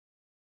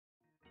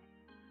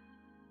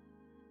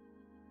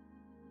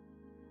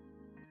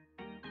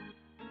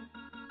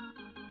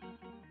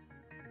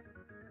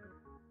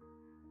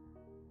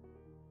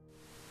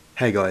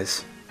Hey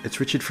guys, it's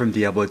Richard from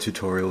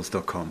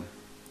diabolotutorials.com.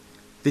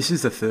 This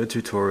is the third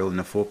tutorial in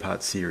a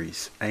 4-part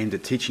series aimed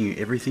at teaching you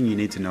everything you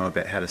need to know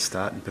about how to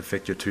start and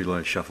perfect your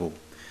 2-low shuffle,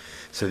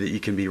 so that you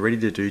can be ready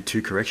to do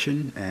 2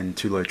 correction and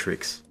 2-low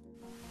tricks.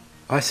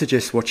 I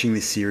suggest watching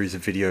this series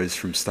of videos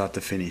from start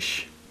to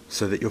finish,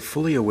 so that you're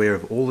fully aware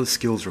of all the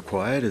skills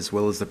required as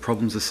well as the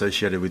problems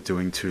associated with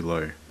doing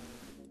 2-low.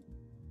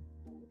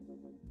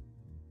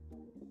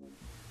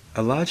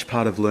 A large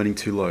part of learning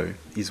 2-low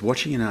is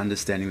watching and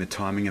understanding the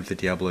timing of the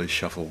Diabolo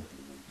shuffle.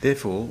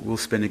 Therefore, we'll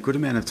spend a good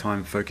amount of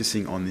time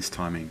focusing on this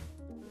timing.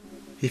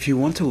 If you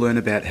want to learn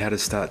about how to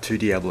start 2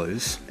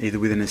 Diabolos, either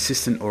with an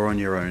assistant or on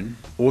your own,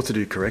 or to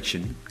do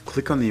correction,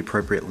 click on the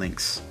appropriate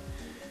links.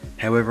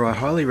 However, I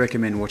highly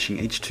recommend watching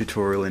each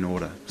tutorial in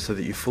order so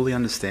that you fully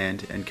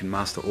understand and can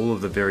master all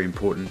of the very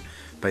important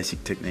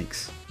basic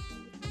techniques.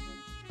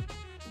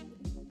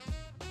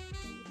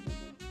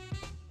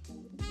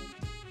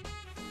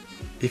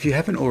 If you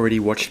haven't already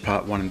watched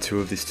part 1 and 2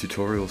 of this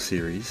tutorial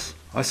series,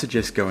 I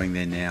suggest going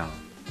there now.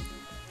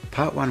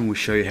 Part 1 will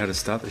show you how to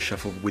start the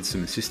shuffle with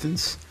some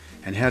assistance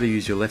and how to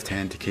use your left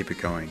hand to keep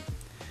it going.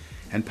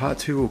 And part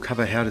 2 will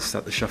cover how to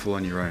start the shuffle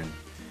on your own.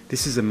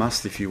 This is a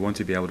must if you want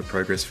to be able to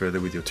progress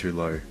further with your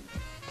 2-low.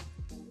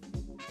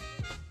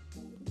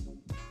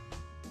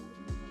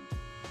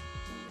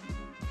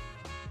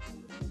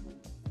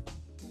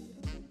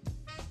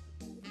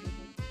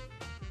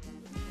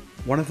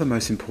 One of the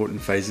most important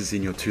phases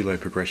in your 2-low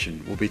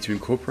progression will be to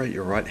incorporate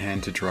your right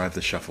hand to drive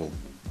the shuffle.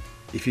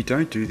 If you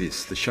don't do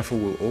this, the shuffle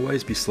will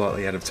always be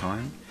slightly out of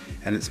time,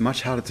 and it's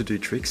much harder to do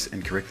tricks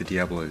and correct the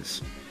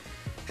Diabolos.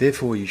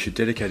 Therefore, you should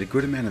dedicate a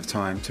good amount of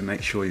time to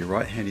make sure your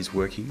right hand is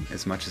working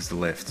as much as the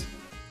left.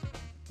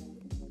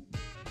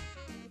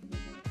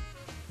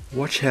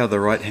 Watch how the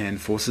right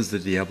hand forces the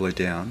Diabolo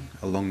down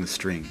along the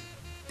string.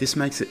 This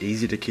makes it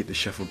easier to keep the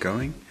shuffle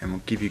going and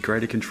will give you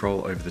greater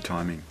control over the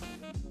timing.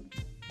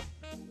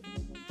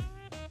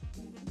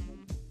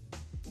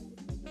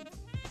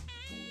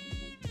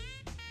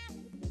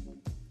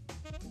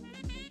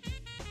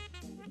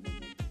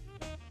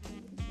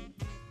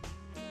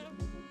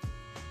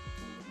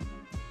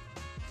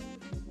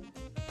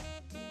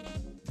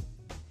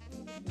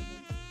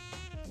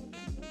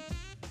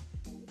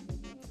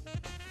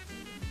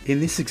 In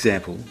this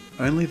example,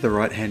 only the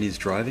right hand is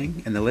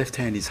driving and the left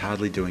hand is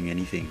hardly doing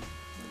anything.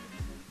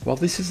 While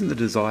this isn't the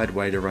desired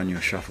way to run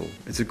your shuffle,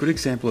 it's a good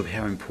example of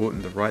how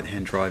important the right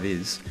hand drive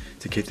is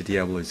to keep the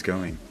Diabolos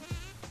going.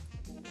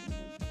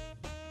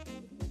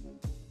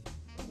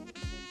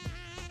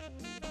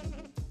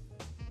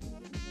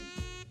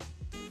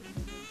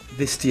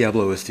 This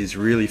diaboloist is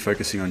really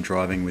focusing on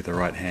driving with the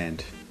right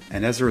hand,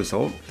 and as a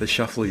result, the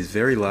shuffle is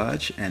very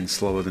large and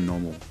slower than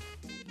normal.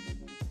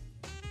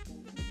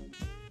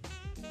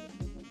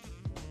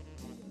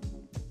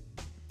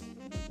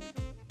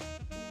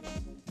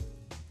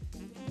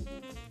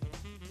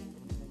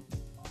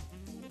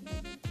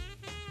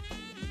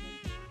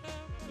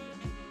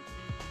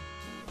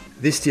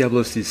 This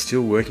diaboloist is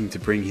still working to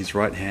bring his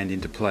right hand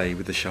into play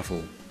with the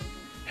shuffle.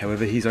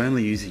 However, he's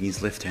only using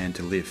his left hand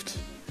to lift.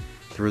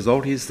 The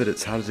result is that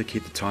it's harder to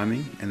keep the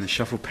timing and the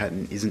shuffle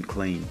pattern isn't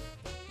clean.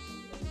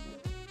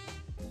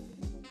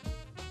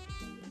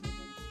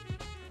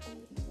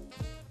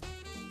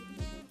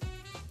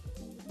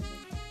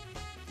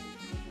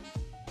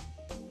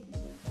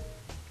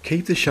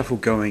 Keep the shuffle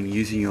going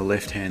using your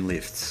left hand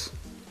lifts.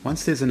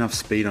 Once there's enough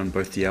speed on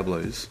both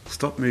Diabolos,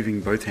 stop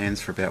moving both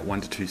hands for about 1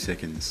 to 2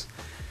 seconds.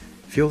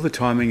 Feel the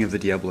timing of the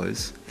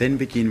Diabolos, then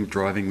begin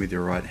driving with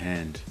your right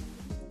hand.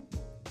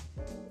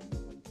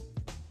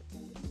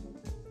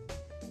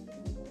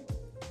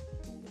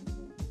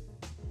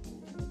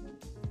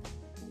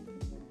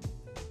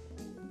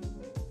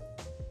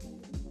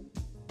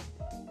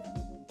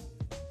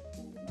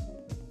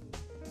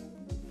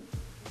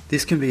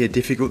 This can be a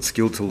difficult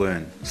skill to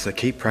learn, so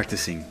keep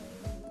practicing.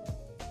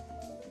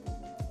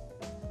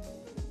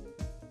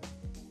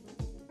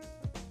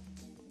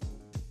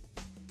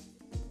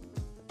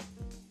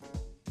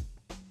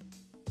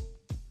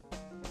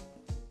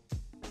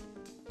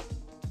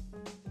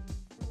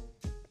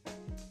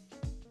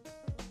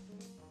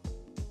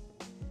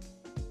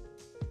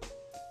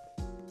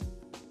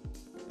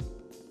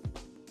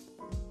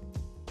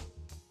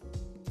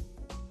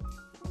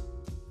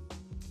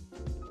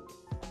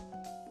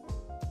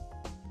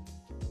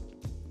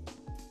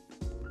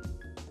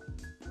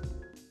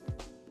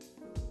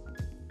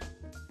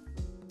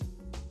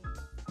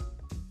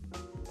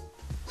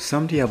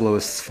 Some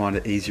Diaboloists find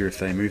it easier if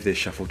they move their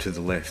shuffle to the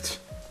left.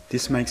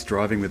 This makes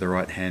driving with the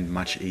right hand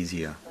much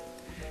easier.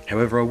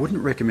 However, I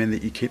wouldn't recommend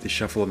that you keep the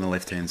shuffle on the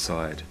left hand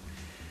side.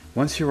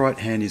 Once your right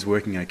hand is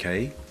working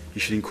okay, you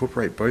should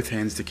incorporate both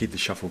hands to keep the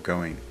shuffle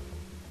going.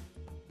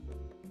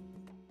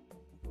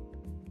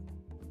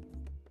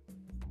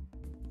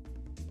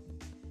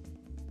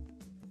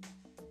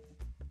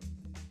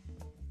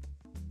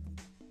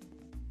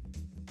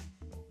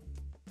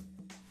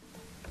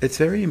 It's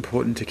very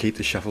important to keep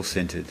the shuffle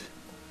centered.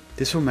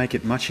 This will make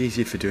it much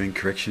easier for doing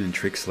correction and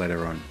tricks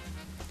later on.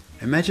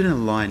 Imagine a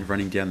line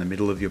running down the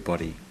middle of your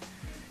body.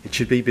 It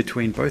should be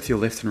between both your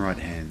left and right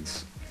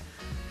hands.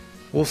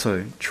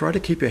 Also, try to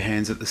keep your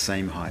hands at the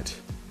same height.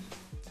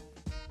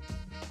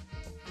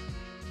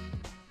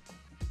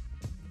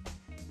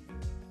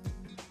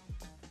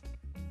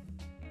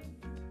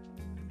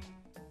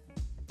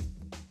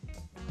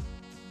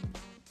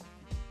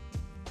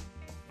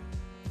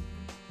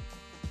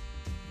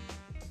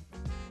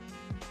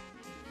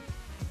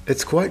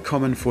 It's quite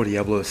common for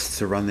diabolists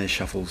to run their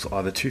shuffles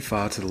either too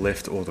far to the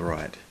left or the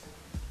right.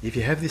 If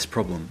you have this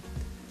problem,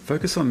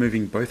 focus on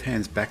moving both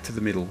hands back to the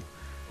middle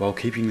while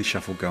keeping the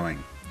shuffle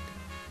going.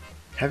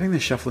 Having the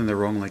shuffle in the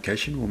wrong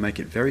location will make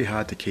it very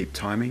hard to keep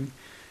timing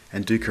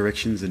and do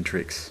corrections and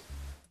tricks.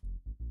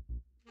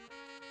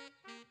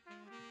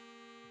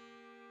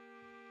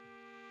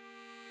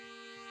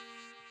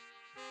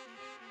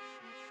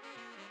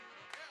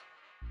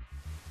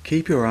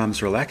 Keep your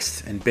arms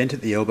relaxed and bent at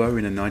the elbow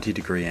in a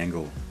 90-degree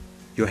angle.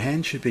 Your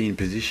hand should be in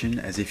position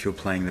as if you're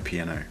playing the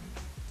piano.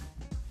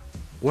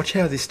 Watch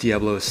how this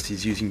diaboloist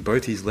is using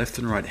both his left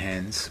and right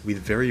hands with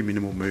very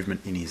minimal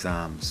movement in his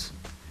arms.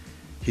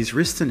 His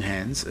wrists and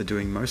hands are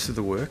doing most of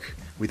the work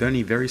with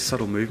only very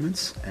subtle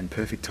movements and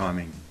perfect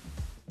timing.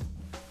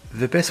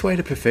 The best way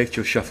to perfect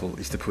your shuffle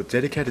is to put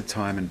dedicated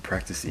time and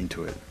practice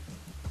into it.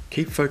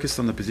 Keep focused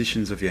on the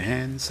positions of your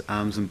hands,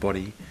 arms and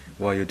body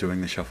while you're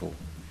doing the shuffle.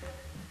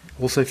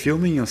 Also,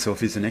 filming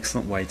yourself is an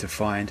excellent way to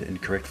find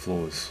and correct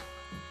flaws.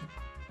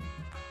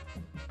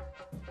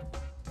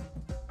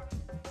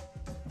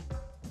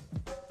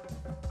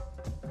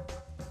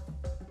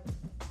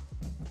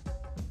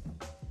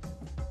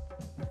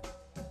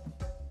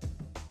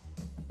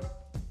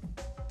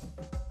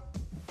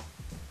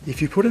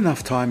 If you put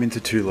enough time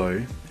into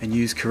Tulo and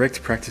use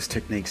correct practice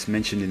techniques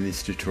mentioned in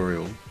this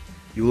tutorial,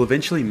 you will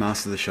eventually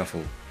master the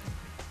shuffle.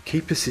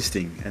 Keep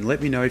persisting and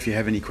let me know if you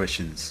have any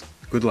questions.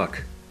 Good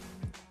luck!